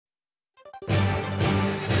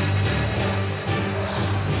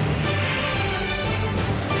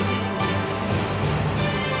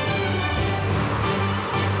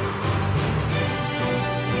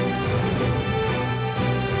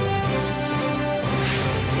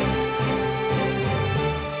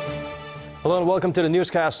Hello and welcome to the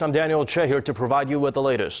newscast. I'm Daniel Choy here to provide you with the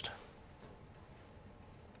latest.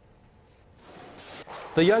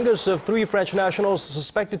 The youngest of three French nationals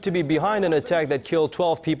suspected to be behind an attack that killed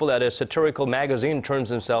 12 people at a satirical magazine turns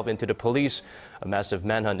himself into the police. A massive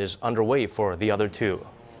manhunt is underway for the other two.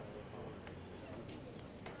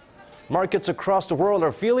 Markets across the world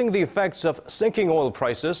are feeling the effects of sinking oil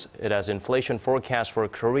prices. It has inflation forecast for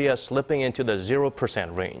Korea slipping into the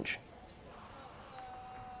 0% range.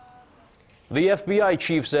 The FBI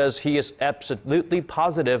chief says he is absolutely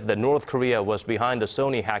positive that North Korea was behind the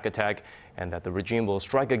Sony hack attack and that the regime will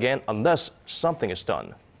strike again unless something is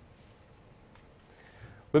done.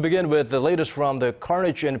 We begin with the latest from the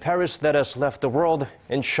carnage in Paris that has left the world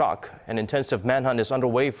in shock. An intensive manhunt is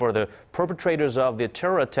underway for the perpetrators of the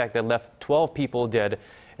terror attack that left 12 people dead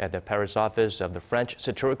at the Paris office of the French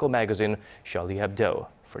satirical magazine Charlie Hebdo.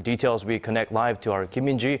 For details, we connect live to our Kim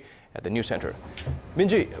Min-ji at the news center.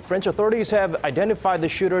 Min-ji, French authorities have identified the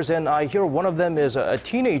shooters, and I hear one of them is a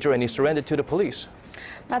teenager and he surrendered to the police.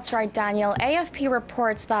 That's right, Daniel. AFP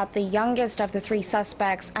reports that the youngest of the three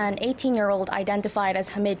suspects, an 18-year-old identified as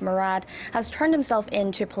Hamid Murad, has turned himself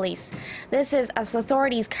in to police. This is as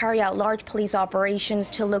authorities carry out large police operations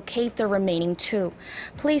to locate the remaining two.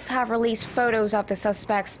 Police have released photos of the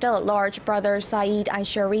suspects still at large, brothers Saeed and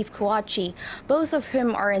Sharif Kouachi, both of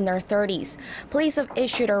whom are in their 30s. Police have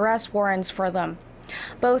issued arrest warrants for them.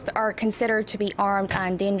 Both are considered to be armed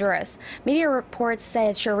and dangerous. Media reports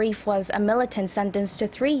said Sharif was a militant sentenced to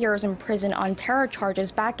 3 years in prison on terror charges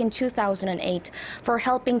back in 2008 for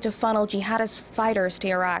helping to funnel jihadist fighters to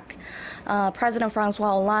Iraq. President Francois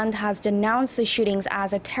Hollande has denounced the shootings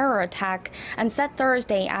as a terror attack and set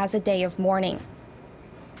Thursday as a day of mourning.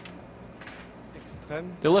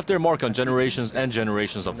 They left their mark on generations and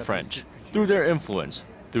generations of French through their influence,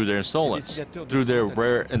 through their insolence, through their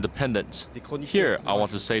rare independence. Here, I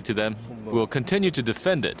want to say to them, we will continue to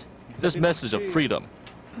defend it, this message of freedom,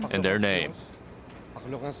 in their name.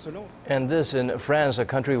 And this in France, a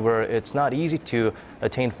country where it's not easy to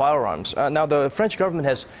attain firearms. Now, the French government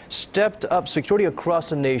has stepped up security across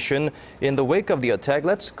the nation in the wake of the attack.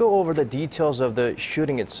 Let's go over the details of the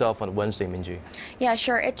shooting itself on Wednesday, Min-ji. Yeah,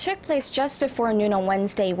 sure. It took place just before noon on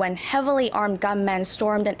Wednesday when heavily armed gunmen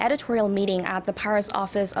stormed an editorial meeting at the Paris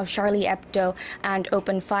office of Charlie Hebdo and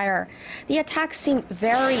opened fire. The attack seemed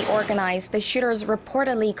very organized, the shooters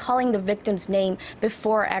reportedly calling the victim's name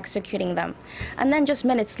before executing them. And then just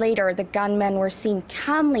minutes later, the gunmen were seen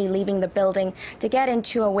calmly leaving the building to get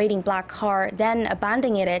into a waiting black car, then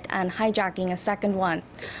abandoning it and hijacking a second one.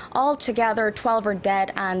 Altogether, 12 are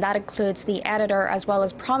dead, and that includes the editor as well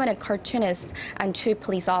as prominent cartoonists and 2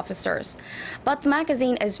 police officers. But the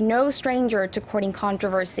magazine is no stranger to courting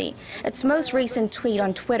controversy. Its most recent tweet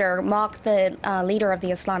on Twitter mocked the leader of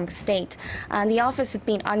the Islamic State, and the office had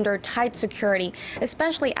been under tight security,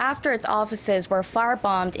 especially after its offices were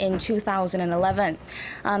firebombed in 2011.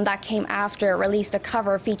 That came after it released a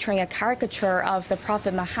cover featuring a caricature of the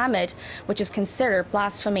Prophet Muhammad, which is considered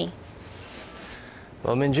blasphemy.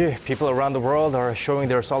 Well, Min-ji, people around the world are showing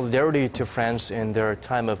their solidarity to France in their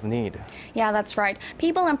time of need. Yeah, that's right.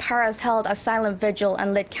 People in Paris held a silent vigil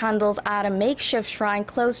and lit candles at a makeshift shrine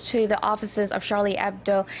close to the offices of Charlie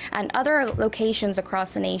Hebdo and other locations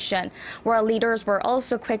across the nation, where leaders were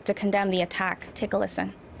also quick to condemn the attack. Take a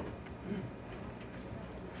listen.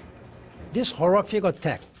 This horrific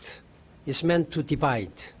attack is meant to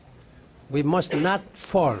divide. We must not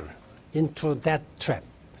fall into that trap.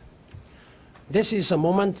 This is a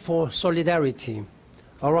moment for solidarity.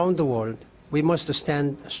 Around the world, we must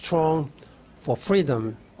stand strong for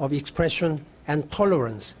freedom of expression and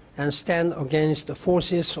tolerance and stand against the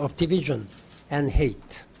forces of division and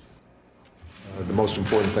hate. The most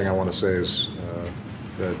important thing I want to say is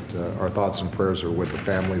that our thoughts and prayers are with the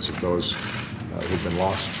families of those who've been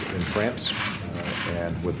lost in France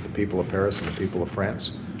and with the people of Paris and the people of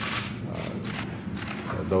France.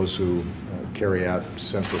 Those who carry out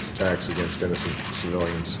senseless attacks against innocent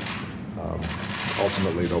civilians,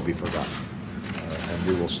 ultimately they'll be forgotten. And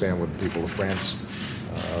we will stand with the people of France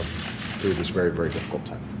through this very, very difficult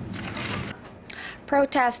time.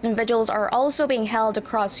 Protests and vigils are also being held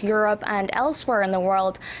across Europe and elsewhere in the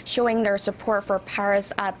world, showing their support for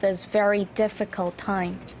Paris at this very difficult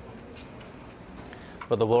time.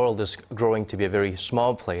 But the world is growing to be a very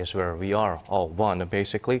small place where we are all one,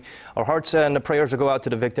 basically. Our hearts and prayers go out to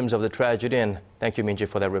the victims of the tragedy. And thank you, Min-ji,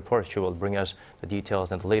 for that report. She will bring us the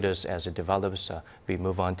details and the latest as it develops. We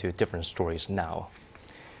move on to different stories now.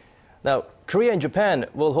 Now, Korea and Japan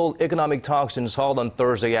will hold economic talks in Seoul on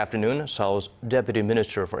Thursday afternoon, Seoul's Deputy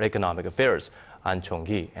Minister for Economic Affairs, An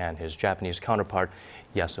Chong-gi and his Japanese counterpart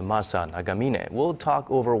Yasumasa Nagamine will talk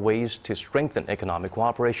over ways to strengthen economic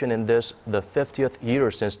cooperation in this, the 50th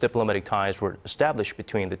year since diplomatic ties were established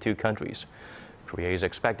between the two countries. Korea is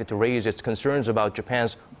expected to raise its concerns about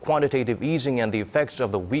Japan's quantitative easing and the effects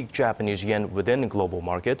of the weak Japanese yen within global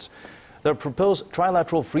markets. The proposed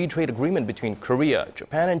trilateral free trade agreement between Korea,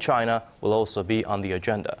 Japan, and China will also be on the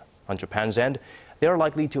agenda. On Japan's end, they are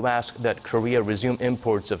likely to ask that Korea resume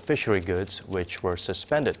imports of fishery goods, which were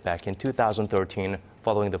suspended back in 2013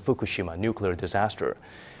 following the Fukushima nuclear disaster.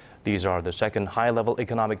 These are the second high-level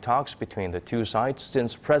economic talks between the two sides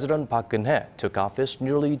since President Park Geun-hye took office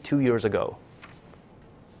nearly 2 years ago.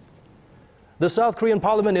 The South Korean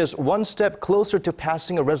parliament is one step closer to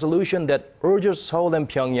passing a resolution that urges Seoul and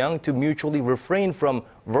Pyongyang to mutually refrain from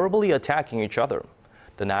verbally attacking each other.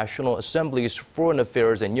 The National Assembly's Foreign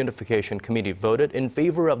Affairs and Unification Committee voted in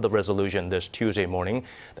favor of the resolution this Tuesday morning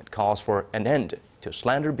that calls for an end to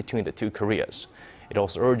slander between the two Koreas. It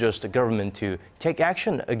also urges the government to take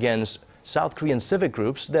action against South Korean civic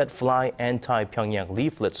groups that fly anti-Pyongyang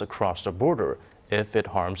leaflets across the border if it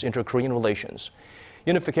harms inter-Korean relations.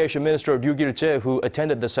 Unification Minister Ryu Gil-jae, who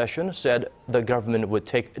attended the session, said the government would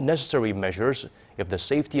take necessary measures if the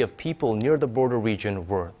safety of people near the border region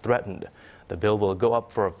were threatened. The bill will go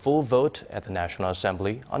up for a full vote at the National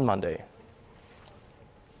Assembly on Monday.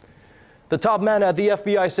 The top man at the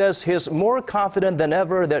FBI says he's more confident than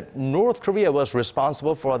ever that North Korea was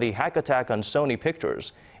responsible for the hack attack on Sony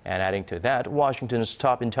Pictures. And adding to that, Washington's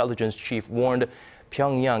top intelligence chief warned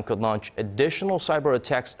Pyongyang could launch additional cyber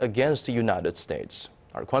attacks against the United States.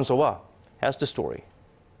 Our Kwon So-hwa has the story.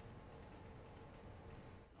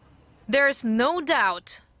 There's no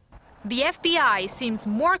doubt. The FBI seems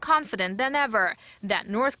more confident than ever that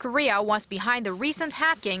North Korea was behind the recent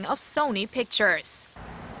hacking of Sony Pictures.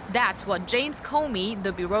 That's what James Comey,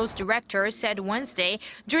 the bureau's director, said Wednesday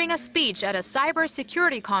during a speech at a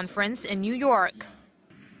cybersecurity conference in New York.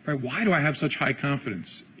 Why do I have such high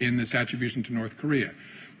confidence in this attribution to North Korea?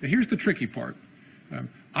 Now, here's the tricky part.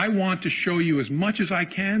 I want to show you as much as I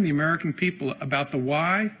can, the American people, about the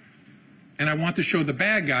why, and I want to show the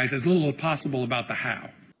bad guys as little as possible about the how.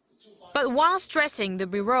 But while stressing the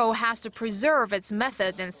bureau has to preserve its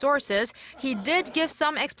methods and sources, he did give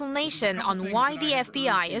some explanation on why the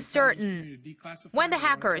FBI is certain. When the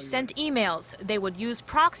hackers sent emails, they would use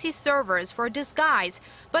proxy servers for disguise,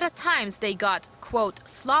 but at times they got, quote,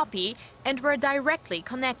 sloppy and were directly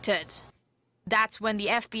connected. That's when the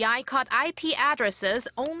FBI caught IP addresses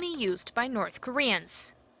only used by North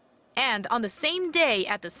Koreans. And on the same day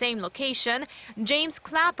at the same location, James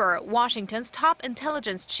Clapper, Washington's top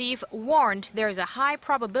intelligence chief, warned there's a high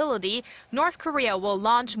probability North Korea will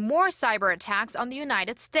launch more cyber attacks on the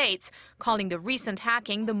United States, calling the recent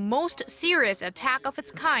hacking the most serious attack of its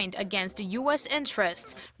kind against U.S.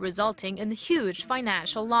 interests, resulting in huge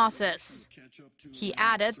financial losses. He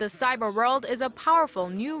added the cyber world is a powerful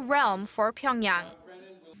new realm for Pyongyang.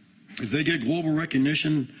 If they get global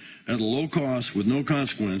recognition at a low cost with no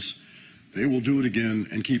consequence, they will do it again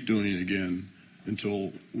and keep doing it again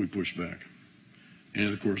until we push back.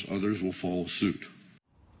 And of course, others will follow suit.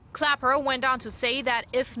 Clapper went on to say that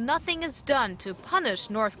if nothing is done to punish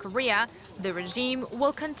North Korea, the regime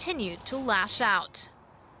will continue to lash out.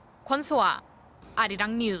 Kwon So-hwa,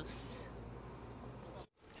 Arirang News.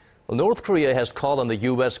 Well, North Korea has called on the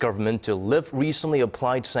U.S. government to lift recently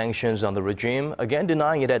applied sanctions on the regime, again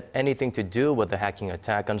denying it had anything to do with the hacking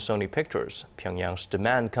attack on Sony Pictures. Pyongyang's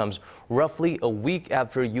demand comes roughly a week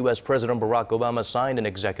after U.S. President Barack Obama signed an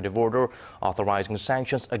executive order authorizing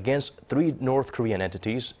sanctions against 3 North Korean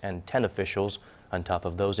entities and 10 officials, on top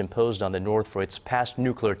of those imposed on the North for its past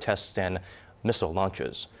nuclear tests and missile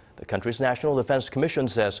launches. The country's National Defense Commission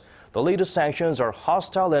says the latest sanctions are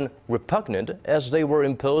hostile and repugnant as they were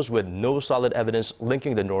imposed with no solid evidence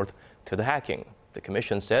linking the North to the hacking. The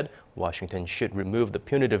commission said Washington should remove the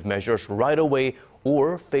punitive measures right away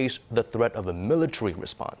or face the threat of a military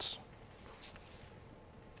response.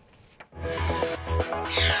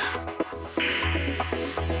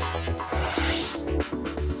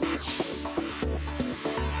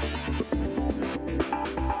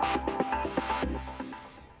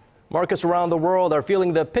 Markets around the world are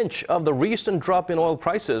feeling the pinch of the recent drop in oil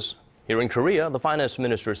prices. Here in Korea, the finance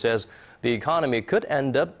minister says the economy could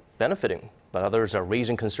end up benefiting, but others are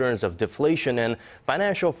raising concerns of deflation, and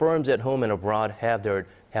financial firms at home and abroad have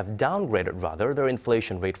downgraded their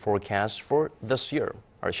inflation rate forecasts for this year.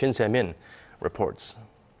 Our Shin Se-min reports.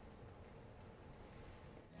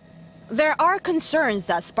 There are concerns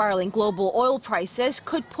that spiraling global oil prices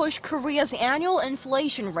could push Korea's annual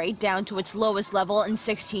inflation rate down to its lowest level in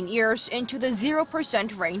 16 years into the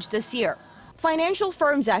 0% range this year. Financial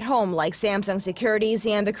firms at home like Samsung Securities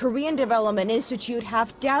and the Korean Development Institute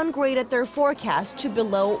have downgraded their forecast to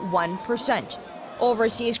below 1%.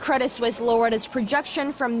 Overseas, Credit Suisse lowered its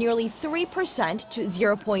projection from nearly 3% to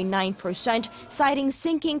 0.9%, citing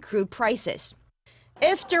sinking crude prices.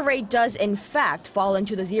 If the rate does in fact fall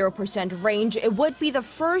into the 0% range, it would be the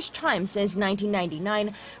first time since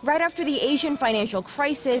 1999, right after the Asian financial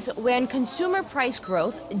crisis, when consumer price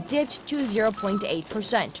growth dipped to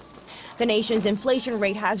 0.8%. The nation's inflation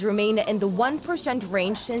rate has remained in the 1%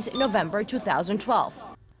 range since November 2012.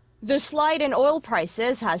 The slide in oil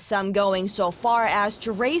prices has some going so far as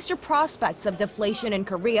to raise the prospects of deflation in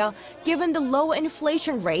Korea, given the low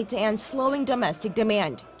inflation rate and slowing domestic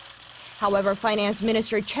demand. However, Finance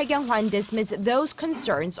Minister Choi Kyung-hwan dismissed those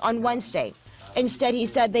concerns on Wednesday. Instead, he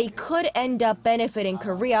said they could end up benefiting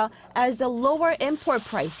Korea as the lower import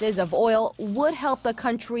prices of oil would help the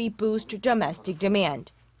country boost domestic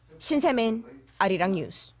demand. Shin Se-min, Arirang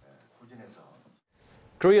News.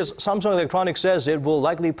 Korea's Samsung Electronics says it will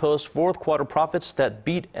likely post fourth quarter profits that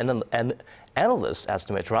beat an analyst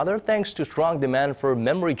estimates, thanks to strong demand for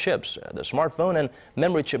memory chips. The smartphone and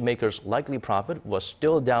memory chip makers' likely profit was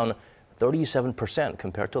still down 37%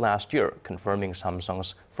 compared to last year, confirming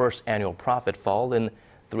Samsung's first annual profit fall in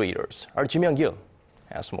 3 years. Our Ji Myung-gil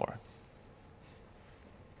has more.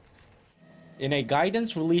 In a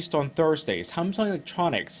guidance released on Thursday, Samsung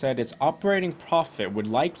Electronics said its operating profit would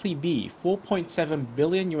likely be $4.7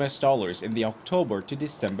 billion in the October to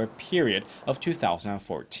December period of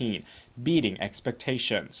 2014, beating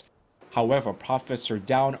expectations. However, profits are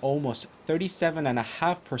down almost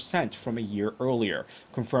 37.5% from a year earlier,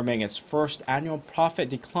 confirming its first annual profit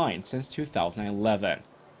decline since 2011.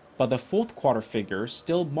 But the fourth quarter figure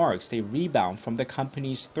still marks a rebound from the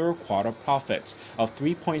company's third quarter profits of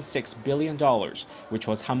 $3.6 billion, which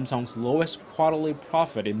was Samsung's lowest quarterly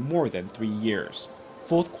profit in more than 3 years.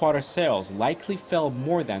 Fourth quarter sales likely fell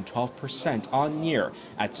more than 12% on year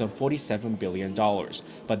at some $47 billion,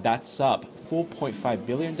 but that's up $4.5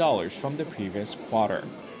 billion from the previous quarter.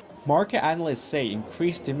 Market analysts say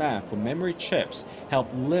increased demand for memory chips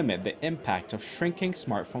helped limit the impact of shrinking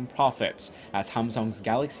smartphone profits as Samsung's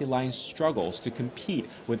Galaxy line struggles to compete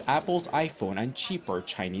with Apple's iPhone and cheaper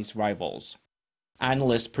Chinese rivals.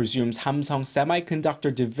 Analysts presume Samsung's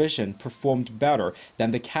semiconductor division performed better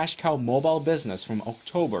than the cash cow mobile business from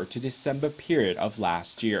October to December period of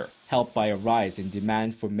last year, helped by a rise in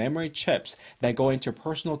demand for memory chips that go into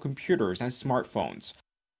personal computers and smartphones.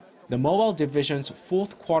 The mobile division's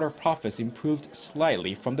fourth quarter profits improved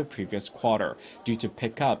slightly from the previous quarter due to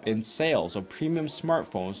pickup in sales of premium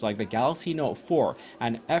smartphones like the Galaxy Note 4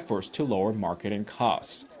 and efforts to lower marketing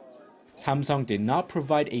costs. Samsung did not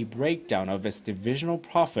provide a breakdown of its divisional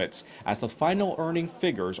profits as the final earning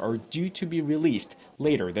figures are due to be released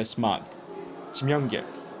later this month. Ji Myung-gil,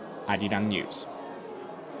 Arirang News.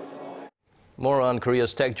 More on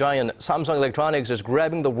Korea's tech giant. Samsung Electronics is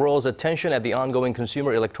grabbing the world's attention at the ongoing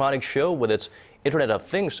Consumer Electronics Show with its Internet of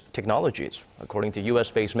Things technologies. According to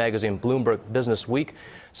U.S.-based magazine Bloomberg Business Week,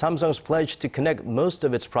 Samsung's pledge to connect most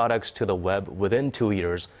of its products to the web within 2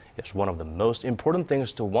 years is one of the most important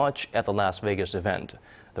things to watch at the Las Vegas event.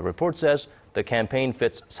 The report says the campaign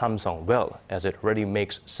fits Samsung well, as it already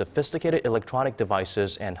makes sophisticated electronic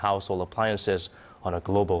devices and household appliances on a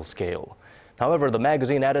global scale. However, the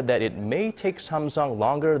magazine added that it may take Samsung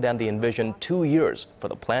longer than the envisioned 2 years for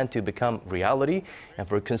the plan to become reality and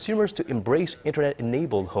for consumers to embrace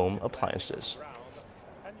internet-enabled home appliances.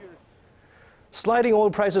 Sliding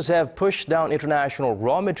oil prices have pushed down international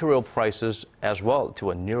raw material prices as well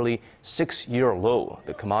to a nearly 6-year low.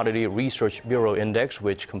 The Commodity Research Bureau Index,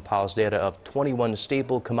 which compiles data of 21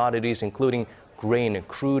 staple commodities including grain,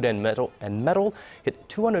 crude, and metal, hit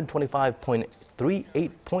 225.38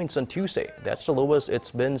 points on Tuesday. That's the lowest it's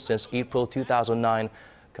been since April 2009.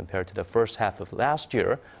 Compared to the first half of last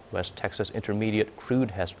year, West Texas Intermediate crude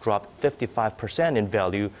has dropped 55% in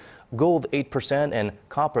value, gold 8%, and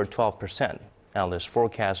copper 12%. Analysts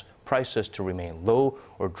forecast prices to remain low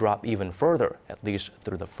or drop even further, at least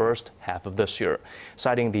through the first half of this year,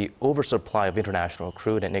 citing the oversupply of international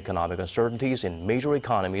crude and economic uncertainties in major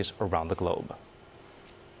economies around the globe.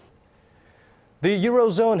 The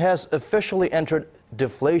Eurozone has officially entered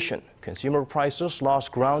deflation. Consumer prices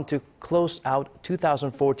lost ground to close out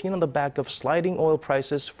 2014 on the back of sliding oil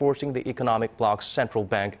prices, forcing the economic bloc's central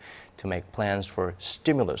bank to make plans for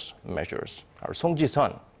stimulus measures. Our Song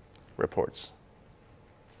Ji-sun reports.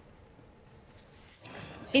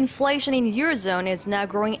 Inflation in the Eurozone is now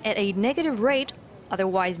growing at a negative rate,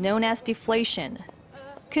 otherwise known as deflation.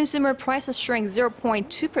 Consumer prices shrank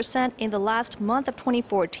 0.2% in the last month of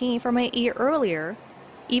 2014 from a year earlier,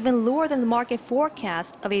 even lower than the market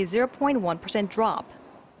forecast of a 0.1% drop.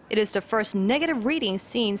 It is the first negative reading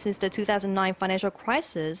seen since the 2009 financial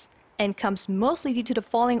crisis and comes mostly due to the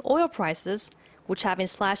falling oil prices, which have been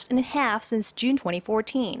slashed in half since June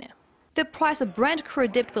 2014. The price of Brent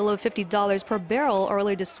crude dipped below $50 per barrel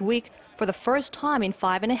earlier this week for the first time in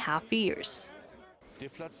 5.5 years.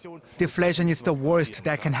 Deflation is the worst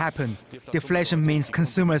that can happen. Deflation means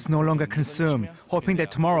consumers no longer consume, hoping that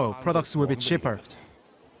tomorrow products will be cheaper.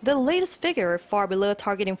 The latest figure, far below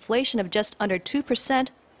target inflation of just under 2%,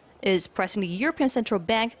 is pressing the European Central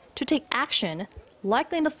Bank to take action,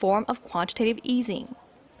 likely in the form of quantitative easing.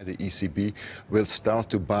 The ECB will start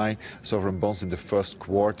to buy sovereign bonds in the first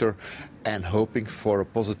quarter and hoping for a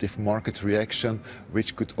positive market reaction,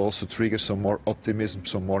 which could also trigger some more optimism,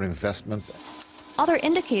 some more investments. Other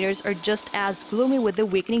indicators are just as gloomy with the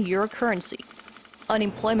weakening euro currency.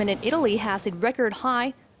 Unemployment in Italy has a record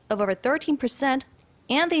high of over 13%,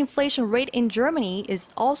 and the inflation rate in Germany is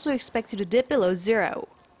also expected to dip below zero.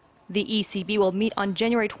 The ECB will meet on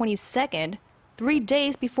January 22nd, 3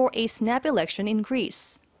 days before a snap election in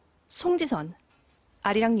Greece. Song Ji-sun,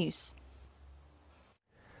 Arirang News.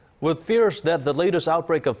 With fears that the latest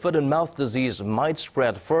outbreak of foot and mouth disease might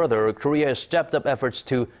spread further, Korea has stepped up efforts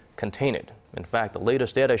to contain it. In fact, the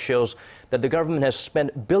latest data shows that the government has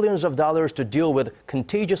spent billions of dollars to deal with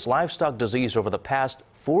contagious livestock disease over the past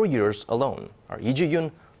 4 years alone. Our Lee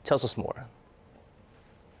Ji-yoon tells us more.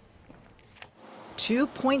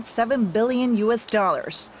 $2.7 billion.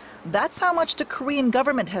 That's how much the Korean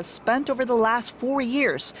government has spent over the last 4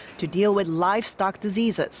 years to deal with livestock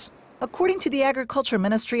diseases. According to the Agriculture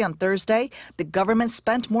Ministry on Thursday, the government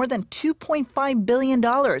spent more than $2.5 billion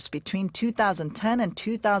between 2010 and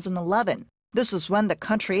 2011. This is when the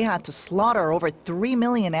country had to slaughter over 3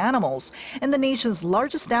 million animals in the nation's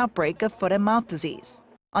largest outbreak of foot and mouth disease.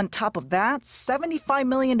 On top of that, $75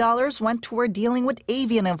 million went toward dealing with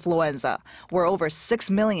avian influenza, where over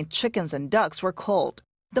 6 million chickens and ducks were culled.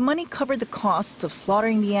 The money covered the costs of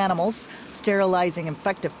slaughtering the animals, sterilizing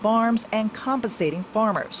infected farms, and compensating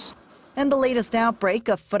farmers. In the latest outbreak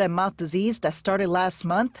of foot and mouth disease that started last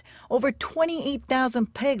month, over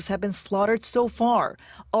 28,000 pigs have been slaughtered so far,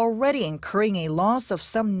 already incurring a loss of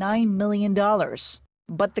some $9 million.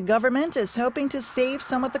 But the government is hoping to save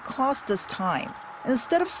some of the cost this time.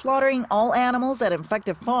 Instead of slaughtering all animals at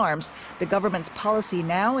infected farms, the government's policy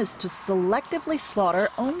now is to selectively slaughter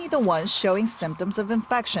only the ones showing symptoms of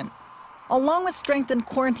infection. Along with strengthened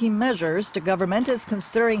quarantine measures, the government is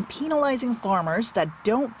considering penalizing farmers that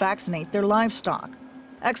don't vaccinate their livestock.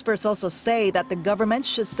 Experts also say that the government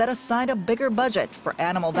should set aside a bigger budget for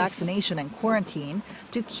animal vaccination and quarantine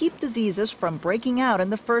to keep diseases from breaking out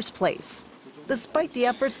in the first place. Despite the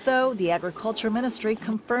efforts, though, the Agriculture Ministry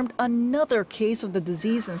confirmed another case of the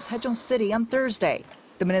disease in Sejong City on Thursday.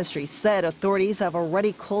 The ministry said authorities have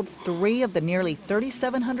already culled 3 of the nearly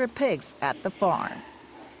 3,700 pigs at the farm.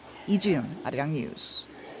 Lee Ji-yoon, Arirang News.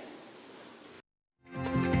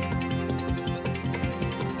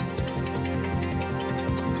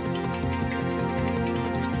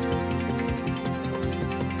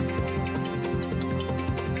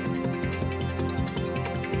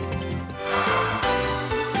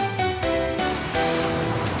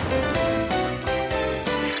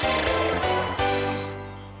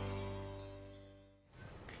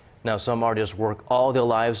 Now, some artists work all their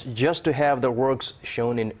lives just to have their works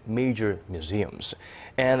shown in major museums.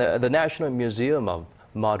 And the National Museum of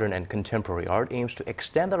Modern and Contemporary Art aims to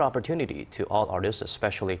extend that opportunity to all artists,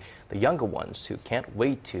 especially the younger ones who can't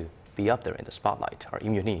wait to be up there in the spotlight. Our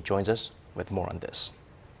Im Yoon-hee joins us with more on this.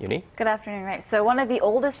 Yoon-hee? Good afternoon. Right. So one of the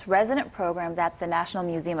oldest resident programs at the National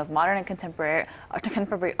Museum of Modern and Contemporary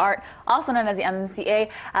Art, also known as the MMCA,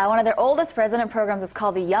 one of their oldest resident programs is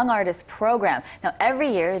called the Young Artist Program. Now,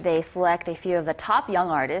 every year they select a few of the top young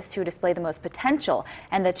artists who display the most potential.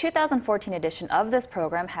 And the 2014 edition of this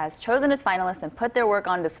program has chosen its finalists and put their work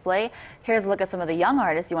on display. Here's a look at some of the young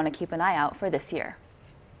artists you want to keep an eye out for this year.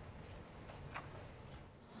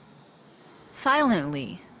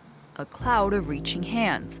 Silently, a cloud of reaching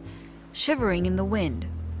hands, shivering in the wind.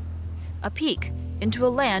 A peek into a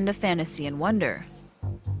land of fantasy and wonder.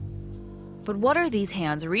 But what are these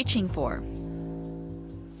hands reaching for?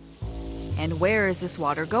 And where is this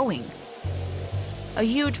water going? A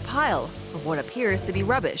huge pile of what appears to be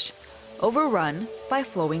rubbish, overrun by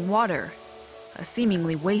flowing water. A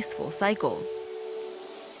seemingly wasteful cycle.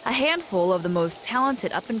 A handful of the most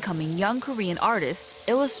talented up-and-coming young Korean artists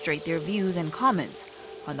illustrate their views and comments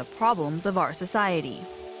on the problems of our society.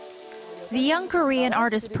 The Young Korean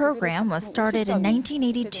Artist Program was started in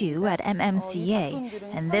 1982 at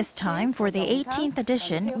MMCA, and this time, for the 18th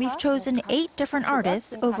edition, we've chosen 8 different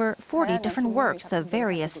artists over 40 different works of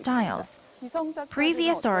various styles.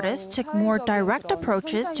 Previous artists took more direct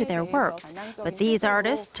approaches to their works, but these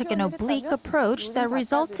artists took an oblique approach that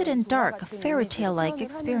resulted in dark, fairy tale-like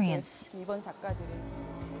experience.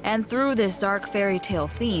 And through this dark fairy tale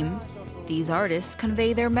theme, these artists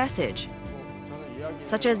convey their message.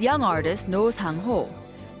 Such as young artist No Sang-ho,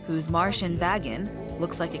 whose Martian wagon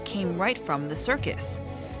looks like it came right from the circus.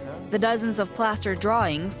 The dozens of plaster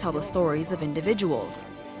drawings tell the stories of individuals,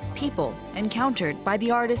 people encountered by the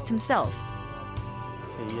artist himself.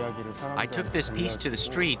 I took this piece to the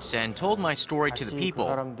streets and told my story to the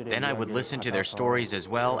people. Then I would listen to their stories as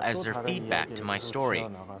well as their feedback to my story.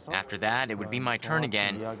 After that, it would be my turn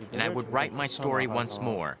again, and I would write my story once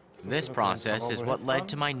more. This process is what led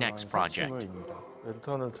to my next project.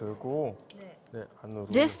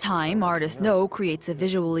 This time, artist No creates a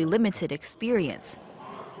visually limited experience,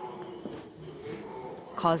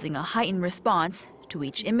 causing a heightened response to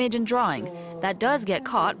each image and drawing that does get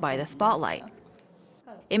caught by the spotlight.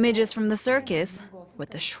 Images from the circus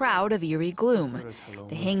with a shroud of eerie gloom.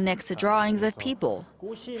 They hang next to drawings of people,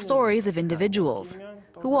 stories of individuals,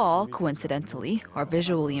 who all, coincidentally, are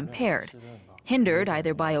visually impaired, hindered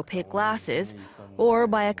either by opaque glasses or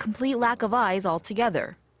by a complete lack of eyes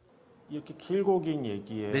altogether.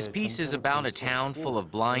 This piece is about a town full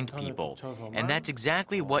of blind people, and that's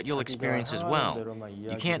exactly what you'll experience as well.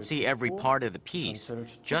 You can't see every part of the piece,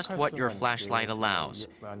 just what your flashlight allows.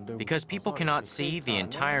 Because people cannot see the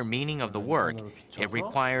entire meaning of the work, it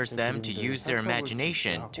requires them to use their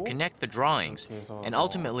imagination to connect the drawings and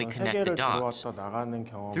ultimately connect the dots.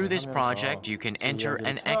 Through this project, you can enter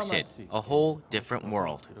and exit a whole different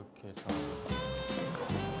world.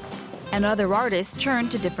 And other artists turn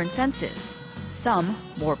to different senses, some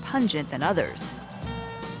more pungent than others.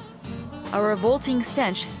 A revolting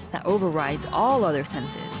stench that overrides all other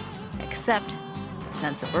senses, except the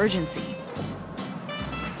sense of urgency.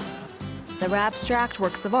 There are abstract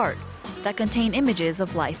works of art that contain images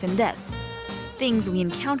of life and death, things we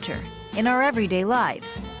encounter in our everyday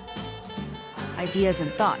lives. Ideas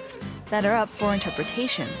and thoughts that are up for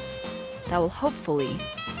interpretation, that will hopefully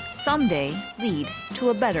someday lead to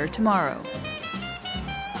a better tomorrow.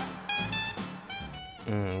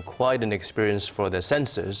 Quite an experience for the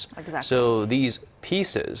senses. Exactly. So these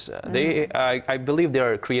pieces, I believe they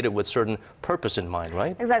are created with certain purpose in mind,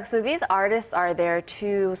 right? Exactly. So these artists are there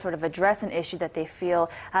to sort of address an issue that they feel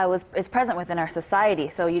is present within our society.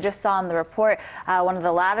 So you just saw in the report, one of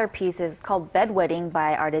the latter pieces called Bedwetting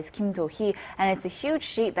by artist Kim Do-hee, and it's a huge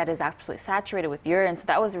sheet that is absolutely saturated with urine. So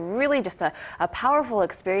that was really just a powerful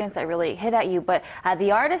experience that really hit at you. But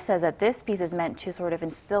the artist says that this piece is meant to sort of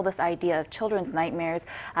instill this idea of children's nightmares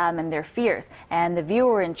and their fears. And the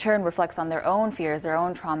viewer in turn reflects on their own fears, their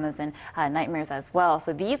own traumas and nightmares as well.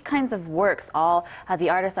 So these kinds of works, all the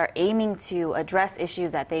artists are aiming to address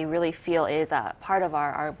issues that they really feel is part of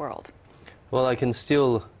our world. Well, I can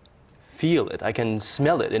still feel it. I can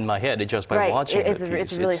smell it in my head just by watching the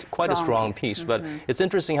piece. It's quite a strong piece. But it's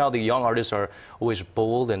interesting how the young artists are always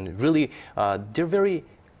bold and really, they're very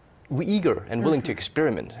eager and willing to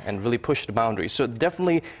experiment and really push the boundaries. So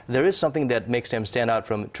definitely there is something that makes them stand out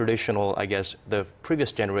from traditional, I guess, the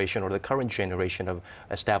previous generation or the current generation of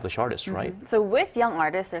established artists, right? So with young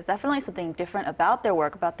artists, there's definitely something different about their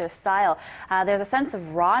work, about their style. There's a sense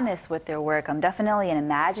of rawness with their work, definitely an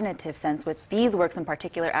imaginative sense with these works in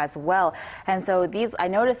particular as well. And so I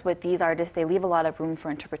noticed with these artists, they leave a lot of room for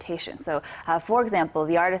interpretation. So for example,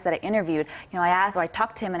 the artist that I interviewed, I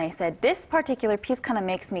talked to him and I said, this particular piece kind of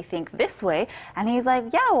makes me think this way, and he's like,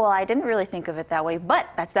 yeah, well, I didn't really think of it that way, but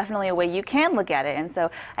that's definitely a way you can look at it. And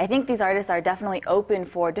so I think these artists are definitely open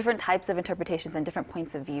for different types of interpretations and different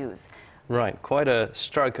points of views. Right, quite a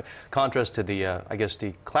stark contrast to the, I guess,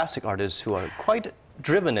 the classic artists who are quite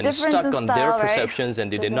driven and stuck on their perceptions,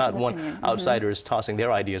 and they did not want outsiders tossing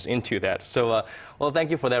their ideas into that. So, well,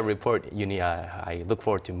 thank you for that report, Uni. I look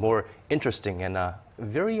forward to more interesting and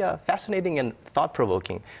very fascinating and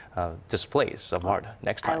thought-provoking displays of art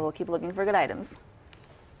next time. I will keep looking for good items.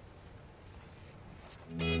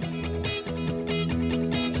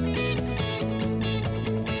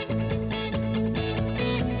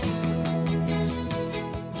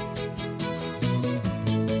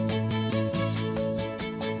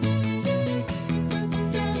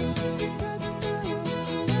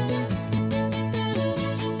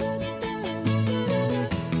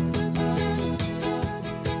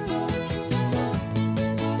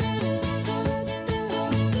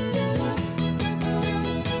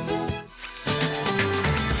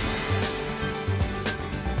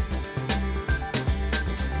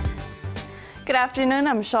 Good afternoon,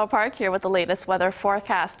 I'm Michelle Park here with the latest weather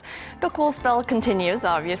forecast. The cool spell continues,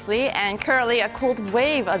 obviously, and currently a cold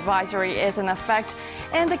wave advisory is in effect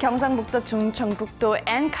in the Gyeongsangbuk-do, Chungcheongbuk-do,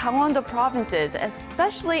 and Gangwon-do provinces,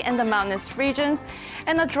 especially in the mountainous regions.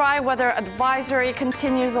 And a dry weather advisory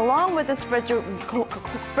continues along with this frigid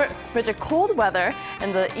cold weather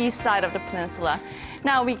in the east side of the peninsula.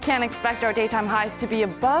 Now, we can expect our daytime highs to be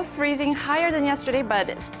above freezing, higher than yesterday,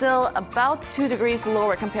 but still about 2 degrees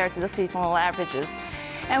lower compared to the seasonal averages.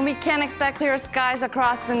 And we can expect clear skies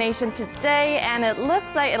across the nation today, and it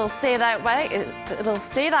looks like it'll stay that way. It'll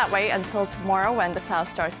stay that way until tomorrow when the cloud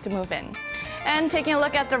starts to move in. And taking a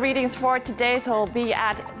look at the readings for today, so it'll be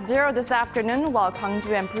at 0 this afternoon, while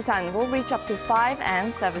Gwangju and Busan will reach up to 5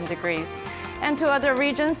 and 7 degrees. And to other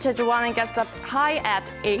regions, Jeju-Waning gets up high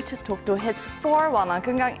at 8, Dokdo hits 4, while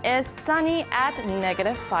Namgungang is sunny at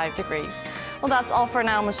 -5 degrees. Well, that's all for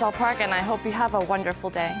now, Michelle Park, and I hope you have a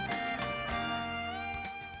wonderful day.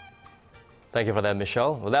 Thank you for that,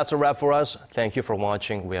 Michelle. Well, that's a wrap for us. Thank you for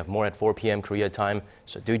watching. We have more at 4 p.m. Korea time,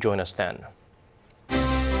 so do join us then.